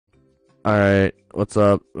All right, what's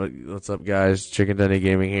up? What's up, guys? Chicken Denny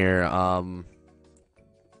Gaming here.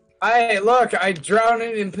 Hey, look, I drowned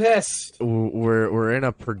in piss. We're in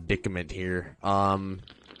a predicament here.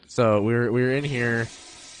 So we were in here.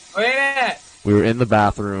 Wait a minute. We were in the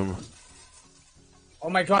bathroom.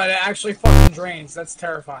 Oh my god, it actually fucking drains. That's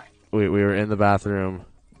terrifying. We were in the bathroom.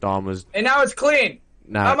 Dom was And now it's clean.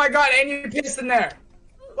 now. Oh my god, and you pissed in there.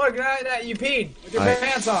 Look, you peed with your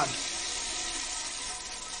pants on.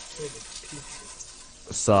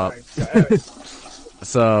 Sup? Right,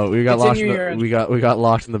 So we got Continue we got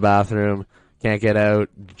locked in the bathroom. Can't get out.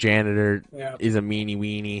 Janitor yeah. is a meanie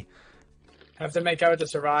weenie. Have to make out to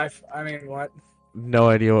survive. I mean, what? No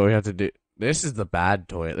idea what we have to do. This is the bad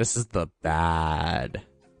toilet. This is the bad.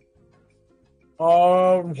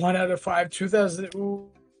 Oh, 1 out of 5. 2000. Ooh,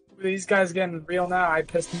 these guys getting real now. I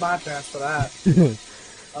pissed my pants for that.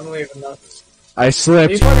 I'm leaving those. I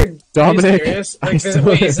slipped. Dominic, Like,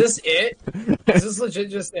 wait, is this it? Is this legit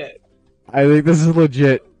just it? I think this is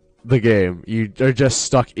legit the game. You are just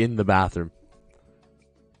stuck in the bathroom.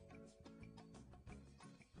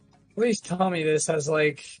 Please tell me this has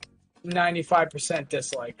like 95%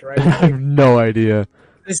 disliked, right? I have no idea.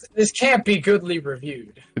 This can't be goodly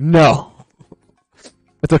reviewed. No.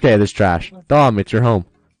 It's okay, this trash. Dom, it's your home.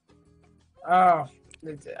 Oh,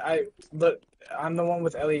 look. I'm the one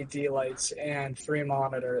with LED lights and 3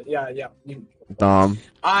 monitors. Yeah. Dom.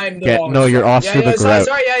 I'm the one. No, you're Oscar the Grouch.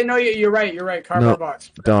 Sorry, yeah, no, you're right. You're right. Cardboard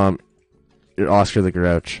box. Dom, you're Oscar the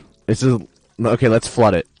Grouch. This is okay. Let's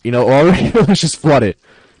flood it. You know, already let's just flood it.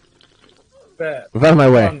 Bet. Move out of my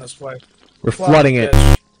way. We're flooding it.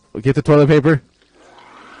 Get the toilet paper.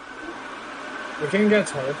 We can get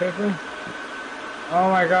toilet paper. Oh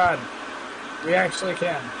my god, we actually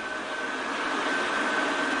can.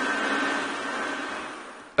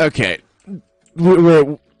 Okay,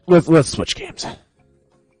 let's switch games.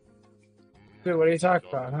 Dude, what are you talking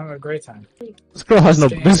about? I'm having a great time. This girl has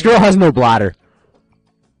no bladder.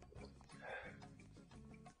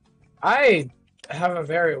 I have a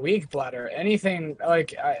very weak bladder. Anything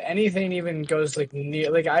anything even goes like near.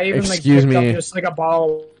 Like I even Excuse picked me. up just like a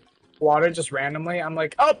bottle of water just randomly. I'm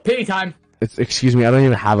like, oh, pee time. Excuse me, I don't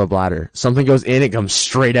even have a bladder. Something goes in, it comes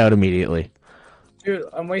straight out immediately. Dude,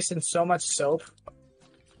 I'm wasting so much soap.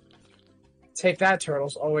 Take that,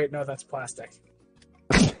 turtles. Oh wait, no, that's plastic.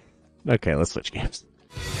 Okay, let's switch games.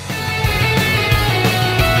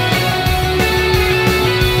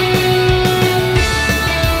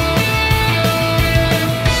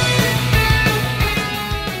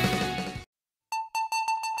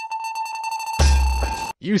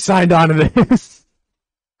 You signed on to this.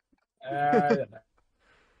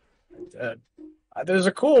 There's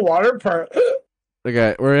a cool water part.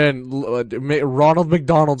 Okay, we're in. Ronald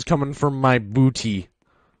McDonald's coming from my booty.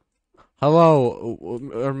 Hello,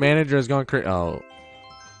 our manager has gone crazy. Oh,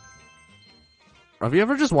 have you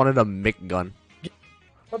ever just wanted a Mick gun?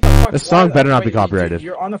 What the fuck? This song better not be copyrighted.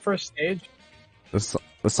 You're on the first stage. The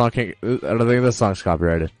song can't. I don't think this song's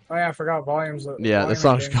copyrighted. Oh yeah, I forgot volumes. Yeah, the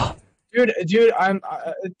song's copyrighted. Dude, I'm.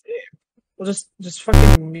 Well, just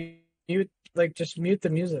fucking mute. Like, just mute the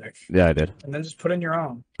music. Yeah, I did. And then just put in your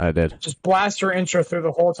own. I did. Just blast your intro through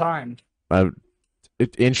the whole time.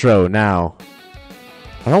 Intro now.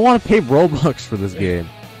 I don't want to pay Roblox for this game.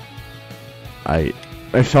 I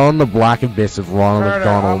fell in the black abyss of Ronald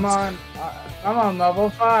McDonald's. I'm on level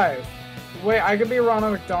 5. Wait, I could be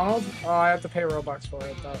Ronald McDonald? Oh, I have to pay Robux for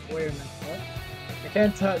it, though. Wait a minute. What? I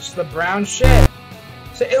can't touch the brown shit.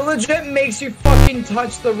 So it legit makes you fucking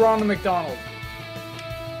touch the Ronald McDonald.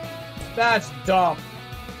 That's dumb.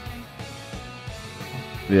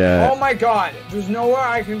 Yeah. Oh my god, there's nowhere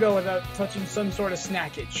I can go without touching some sort of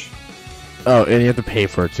snackage. Oh, and you have to pay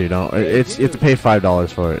for it too. You have to pay $5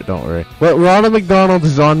 for it. Don't worry. Well, Ronald McDonald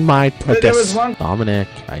is on my ticket. There was one. Dominic,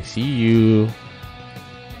 I see you.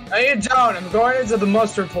 No, you don't. I'm going into the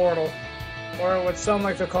mustard portal, or what some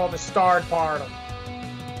like to call the starred portal.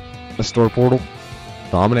 The store portal.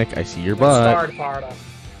 Dominic, I see your butt. Starred portal.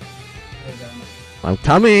 I'm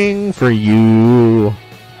coming for you.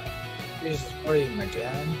 Jesus, what are you, my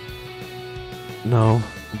dad? No,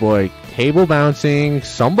 boy. Table bouncing.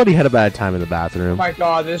 Somebody had a bad time in the bathroom. Oh my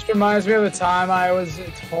god, this reminds me of the time I was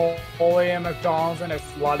totally in McDonald's and it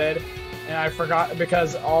flooded, and I forgot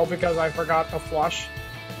because I forgot to flush.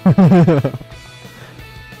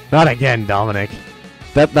 Not again, Dominic.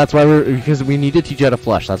 That's why because we need to teach you how to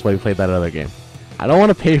flush. That's why we played that other game. I don't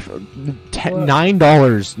want to pay for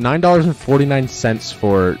 $9.49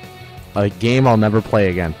 for a game I'll never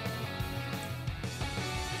play again.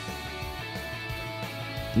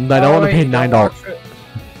 I don't want to pay $9.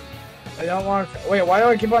 I don't want. Wait, why do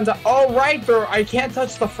I keep on? Oh, right, bro. I can't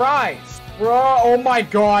touch the fries, bro. Oh my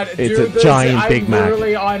god, it's dude, a giant Big I'm Mac.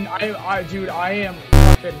 Literally on. Dude, I am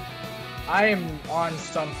fucking. I am on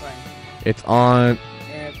something. It's on.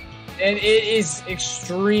 And it is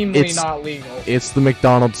extremely not legal. It's the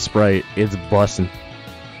McDonald's Sprite. It's bussin'.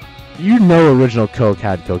 You know, original Coke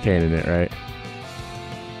had cocaine in it, right?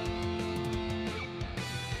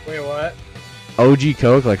 Wait, what? OG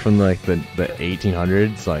Coke, like from like the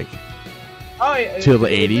 1800s, like to the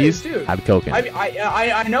 80s, dude, had Coke in it.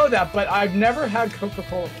 I know that, but I've never had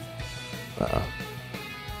Coca-Cola.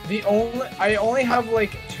 I only have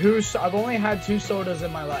like I've only had 2 sodas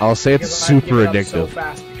in my life. I'll say it's super addictive. So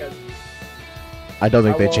fast because I don't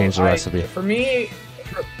think they changed the recipe. For me,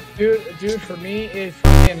 dude, for me it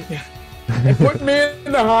fucking it put me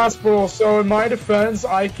in the hospital. So in my defense,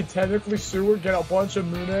 I could technically sue or get a bunch of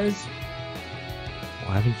Munes.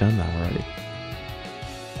 Why have you done that already?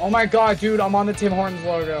 Oh my god, dude, I'm on the Tim Hortons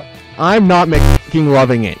logo. I'm not making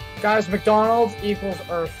loving it. Guys, McDonald's equals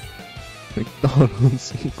Earth.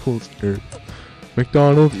 McDonald's equals Earth.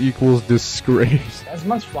 McDonald's equals disgrace. As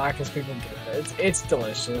much flack as people give it, it's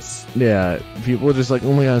delicious. Yeah, people are just like,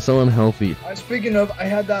 oh my god, it's so unhealthy. Speaking of, I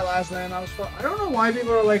had that last night and I was I don't know why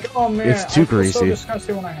people are like, oh man, it's too greasy. So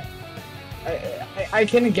disgusting when I have I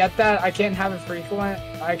can get that. I can't have it frequent.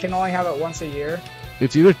 I can only have it once a year.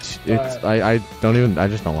 It's either I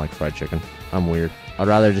just don't like fried chicken. I'm weird. I'd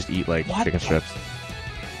rather just eat like chicken strips.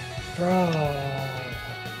 Bro.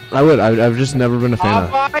 I've just never been a fan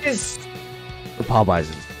Popeyes. of Popeyes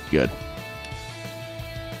is good.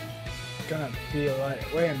 Gonna be like,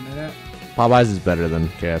 wait a minute. Popeyes is better than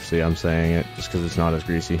KFC. I'm saying it just because it's not as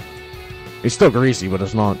greasy. It's still greasy, but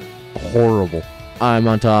it's not horrible. I'm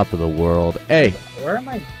on top of the world. Hey, where am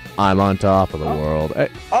I? I'm on top of the world. Hey.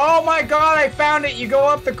 Oh my god, I found it! You go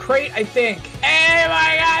up the crate, I think. Hey,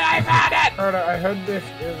 my god, I found it! I heard the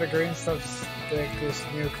green stuff's like this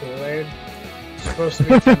new Kool-Aid. It's supposed to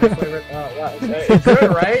be flavored. Oh, wow. It's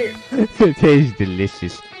good, right? It tastes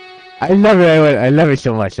delicious. I love it. I love it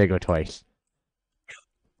so much. I go twice.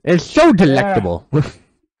 It's so delectable.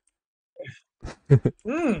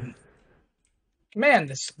 Mmm. Man,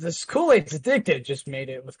 this Kool-Aid's addictive. Just made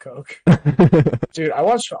it with Coke. Dude, I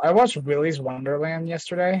watched Willy's Wonderland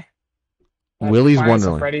yesterday. Willy's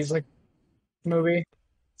Wonderland. Freddy's like movie.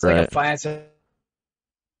 It's right. Like a finance. Like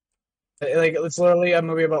it's literally a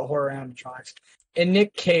movie about horror animatronics. And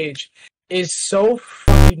Nick Cage is so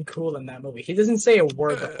fucking cool in that movie. He doesn't say a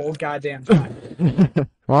word the whole goddamn time.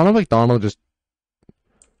 Ronald McDonald just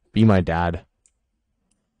be my dad.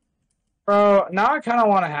 Bro, now I kind of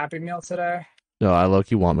want a Happy Meal today. No, I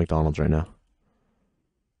low-key want McDonald's right now.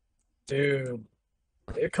 Dude.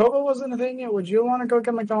 If COVID wasn't a thing yet, would you want to go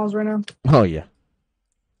get McDonald's right now? Oh, yeah.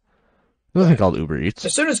 There's nothing called Uber Eats.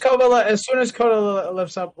 As soon as COVID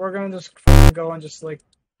lifts up, we're going to just fucking go and just, like...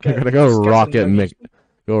 We're going to go rocket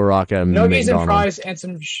Nuggies and fries and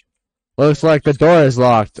some... Looks like the door is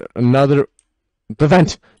locked. The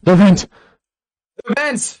vent! The vent! The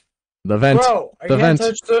vents! The vent! Bro,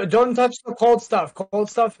 don't touch the cold stuff. Cold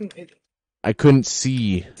stuff... I couldn't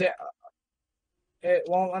see. It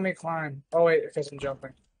won't let me climb. Oh wait, because I'm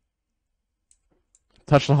jumping.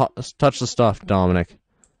 Touch the stuff, Dominic.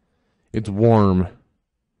 It's warm.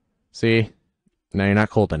 See? Now you're not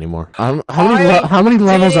cold anymore. How many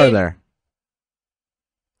levels are there?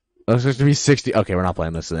 There's supposed to be 60. Okay, we're not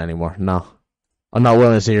playing this anymore. No, I'm not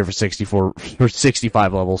willing to sit here for 65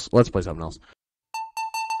 levels. Let's play something else.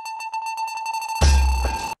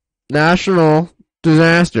 National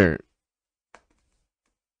disaster.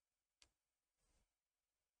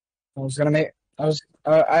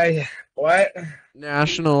 What?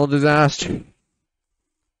 National disaster.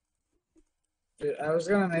 Dude, I was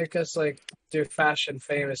gonna make us, like, do fashion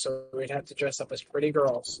famous, so we'd have to dress up as pretty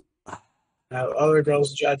girls. Have other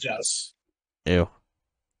girls judge us. Ew.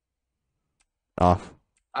 Off.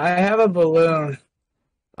 I have a balloon.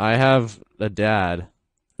 I have a dad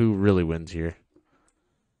who really wins here.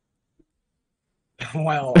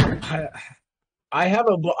 Well, I have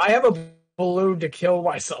a balloon to kill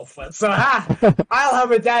myself with, so I'll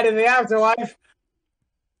have a dad in the afterlife.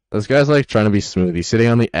 This guy's like trying to be smooth. He's sitting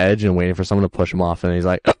on the edge and waiting for someone to push him off, and he's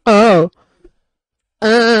like, "Oh,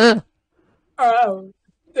 oh,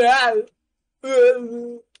 the hell."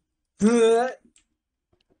 You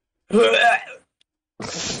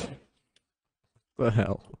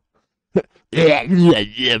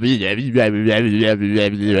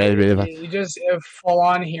just full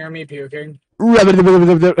on hear me puking.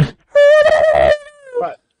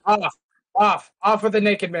 But off with the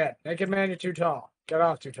naked man. Naked man, you're too tall. Get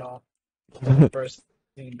off, too tall. No, come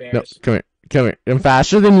here. I'm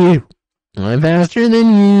faster than you. I'm faster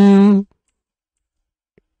than you.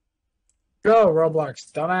 Go,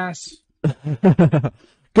 Roblox, dumbass.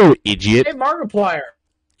 Go, idiot. Hey, Markiplier.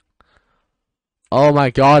 Oh my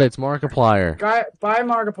god, it's Markiplier. Bye,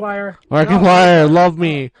 Markiplier. Markiplier, love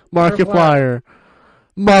me. Markiplier.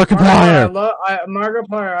 Markiplier, Markiplier.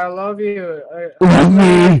 Markiplier, I love you. Love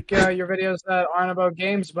me. Like your videos that aren't about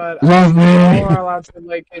games, but Love we all me. are allowed to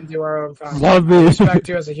like and do our own content. Love me. I respect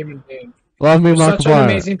you as a human being. Love me, You're such an Markiplier.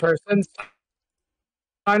 amazing person.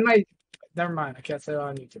 Never mind. I can't say that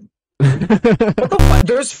on YouTube. What the fuck?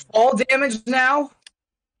 There's fall damage now?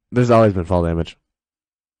 There's always been fall damage.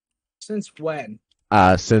 Since when?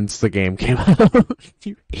 Since the game came out.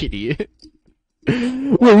 You idiot.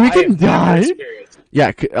 Wait, we can die?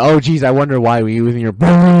 Yeah, oh jeez, I wonder why. Were you using your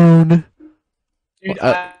balloon? Dude,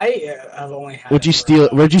 I've only had Where'd you steal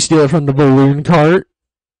it from the balloon cart?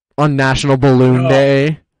 On National Balloon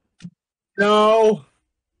Day? No.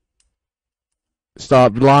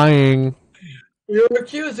 Stop lying. You're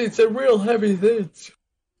accusing some real heavy things.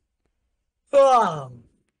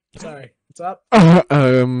 Sorry, what's up?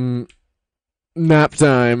 Nap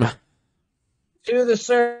time. To the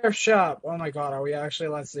surf shop. Oh my god, are we actually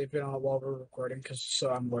allowed to sleep in while we're recording? Because so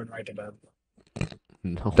I'm going right to bed.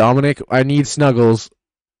 No. Dominic, I need snuggles.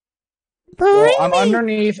 Well, I'm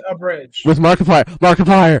underneath a bridge. With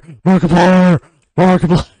Markiplier.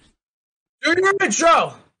 Do your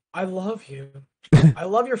intro! I love you. I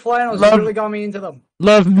love your flannels. You really got me into them.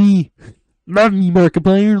 Love me. Love me,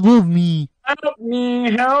 Markiplier. Love me. Help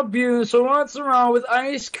me help you. So what's wrong with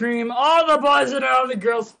ice cream? All the boys and all the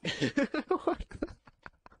girls.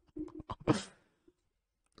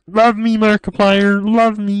 Love me, Markiplier.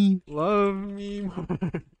 Love me. Love me.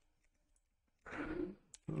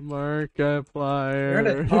 Markiplier. You're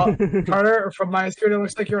in a tall, Carter, from my screen, it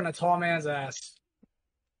looks like you're in a tall man's ass.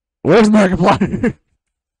 Where's Markiplier?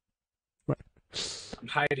 I'm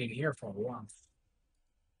hiding here for a while.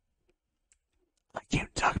 I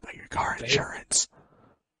can't talk about your car insurance.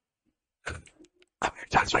 I'm going to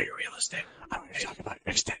talk about your real estate. I'm going to talk about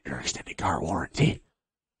your extended car warranty.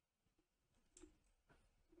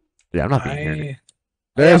 Yeah, I'm not being here.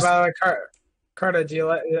 Yeah, by the way, Carter, do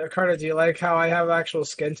you like how I have actual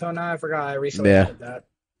skin tone now? I forgot I recently did that.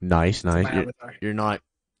 Nice.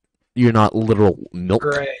 You're not literal milk.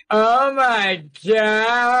 Great. Oh my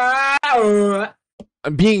god!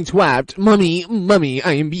 I'm being twapped. Mummy,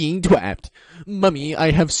 I am being twapped. Mummy,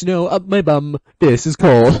 I have snow up my bum. This is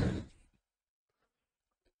cold.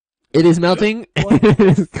 It is melting. It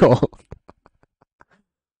is cold.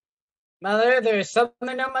 Mother, there is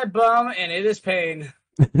something up my bum, and it is pain.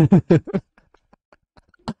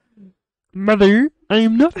 Mother, I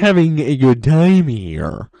am not having a good time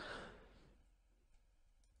here.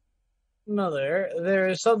 Mother, there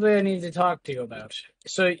is something I need to talk to you about.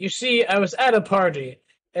 So, you see, I was at a party,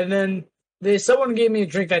 and then someone gave me a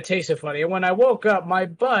drink that tasted funny, and when I woke up, my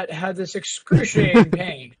butt had this excruciating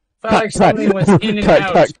pain. Felt like something was in and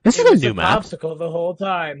out. This is a new map. Obstacle the whole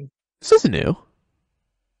time. This isn't new.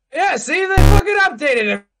 Yeah, see, they fucking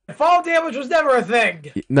updated it. Fall damage was never a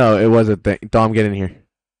thing. No, it was a thing. Dom, get in here.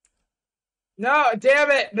 No,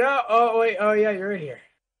 damn it. No. Oh, wait. Oh, yeah, you're in here.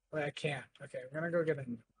 Wait, I can't. Okay, I'm gonna go get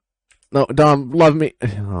in. No, Dom, love me. Oh,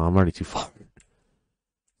 I'm already too far.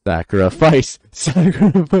 Sacrifice.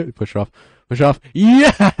 Push off. Push off.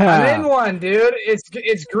 Yeah! I'm in one, dude.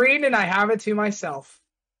 It's green and I have it to myself.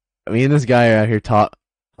 Me and this guy out here taught.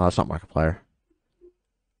 Oh, that's not Markiplier.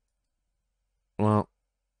 Well.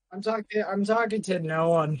 I'm talking to no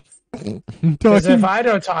one. Because if I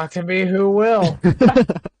don't talk to me, who will?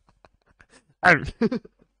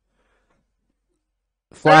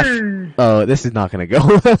 Flash. Oh, this is not gonna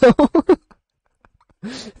go well.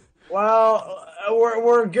 Well,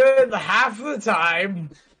 we're good half the time.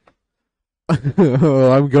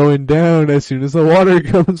 Oh, I'm going down as soon as the water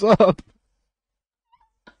comes up.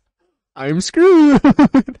 I'm screwed.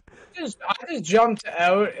 I just jumped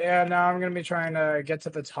out, and now I'm gonna be trying to get to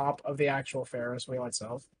the top of the actual Ferris wheel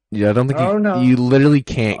itself. Yeah, I don't think you literally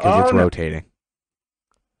can't because it's rotating.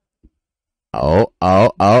 Oh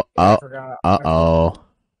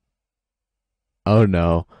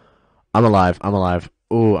no. I'm alive.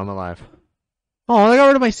 Ooh, I'm alive. Oh, they got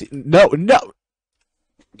rid of my seat. No.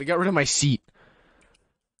 They got rid of my seat.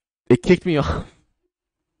 It kicked me off.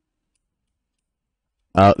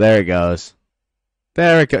 Oh, there it goes.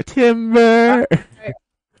 There it goes. Timber!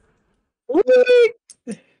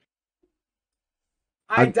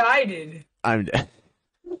 I'm dead. I'm dead.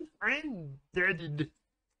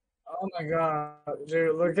 Oh my god,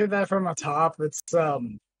 dude! Look at that from the top. It's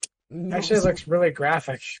actually looks really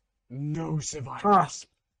graphic. No survivors.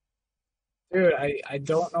 Dude, I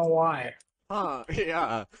don't know why. Huh,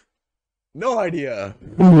 yeah. No idea.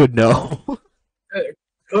 Who would know?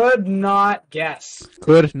 Could not guess.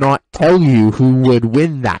 Could not tell you who would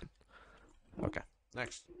win that. Okay,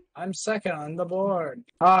 next. I'm second on the board.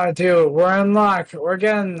 Oh, dude, we're in luck. We're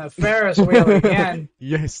getting the Ferris wheel again.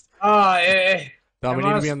 Yes. Oh, Dom, we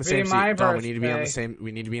need to be on the same seat. Dom, we need to be on the birthday. same.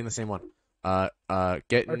 We need to be in the same one.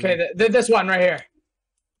 Get. Okay, this one right here.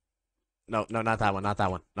 No, not that one. Not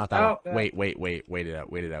that one. Not that one. Oh, Wait it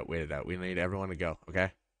out. Wait it out. We need everyone to go.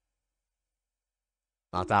 Okay.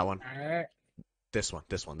 Not that one. All right. This one.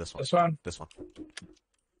 This one.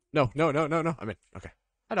 No. I'm in. Okay.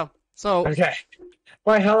 I know. So. Okay.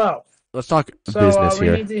 Why, hello. Let's talk So, business we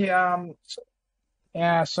here. need to,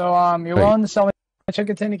 yeah, so, you're willing to sell me a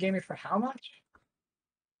chicken tin to game me for how much?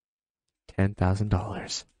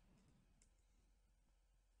 $10,000.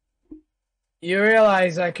 You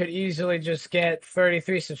realize I could easily just get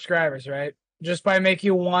 33 subscribers, right? Just by making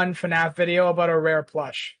you one FNAF video about a rare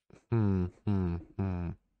plush. I'll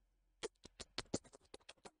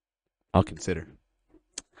consider.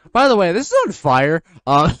 By the way, this is on fire.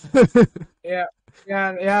 Yeah,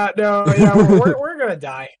 we're gonna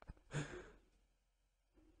die.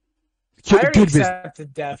 I already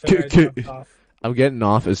accepted death. And I jumped off. I'm getting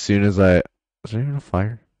off as soon as I. Is there even a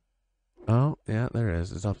fire? Oh, yeah, there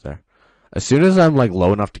is. It's up there. As soon as I'm like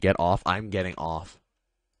low enough to get off, I'm getting off.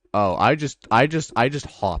 Oh, I just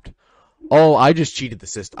hopped. Oh, I just cheated the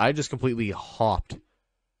system. I just completely hopped.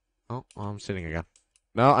 Oh, I'm sitting again.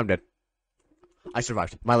 No, I'm dead. I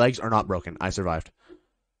survived. My legs are not broken. I survived.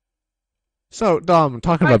 So, Dom,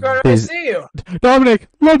 talking about I see you. Dominic,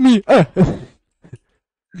 let me.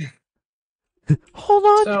 Hold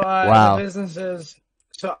on. So, wow. The business is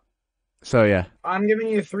So yeah. I'm giving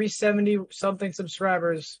you 370 something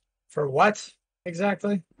subscribers for what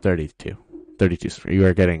exactly? 32. You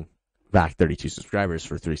are getting back 32 subscribers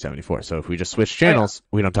for 374. So if we just switch channels,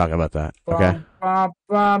 we don't talk about that. Okay. What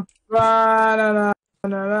happened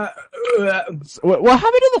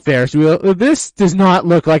to the Ferris wheel? This does not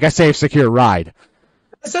look like a safe, secure ride.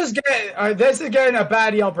 This is getting a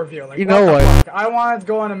bad Yelp review. Like, you know what? Fuck? I wanted to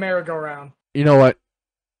go on a merry-go-round. You know what?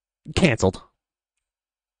 Cancelled.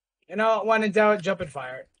 You know, when in doubt, jump and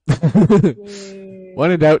fire.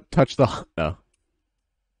 When in doubt, touch the. No.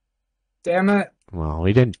 Damn it. Well,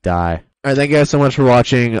 we didn't die. Alright, thank you guys so much for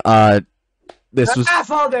watching. This was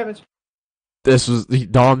fall damage.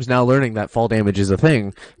 Dom's now learning that fall damage is a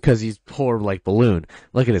thing because he's poor like balloon.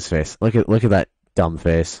 Look at his face. Look at that dumb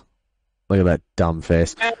face. Look at that dumb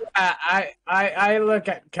face. I look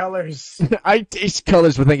at colors. I taste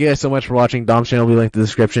colors, but thank you guys so much for watching. Dom's channel will be linked in the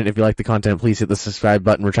description. If you like the content, please hit the subscribe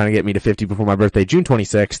button. We're trying to get me to 50 before my birthday, June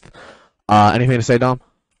 26th. Anything to say, Dom?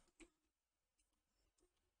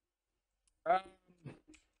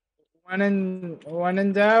 When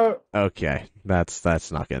in doubt. Okay,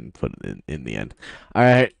 that's not getting put in the end. All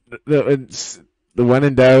right, the when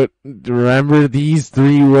in doubt, remember these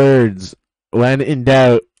 3 words. When in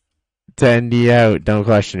doubt, 10D out. Don't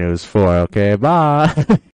question it was 4. Okay, bye.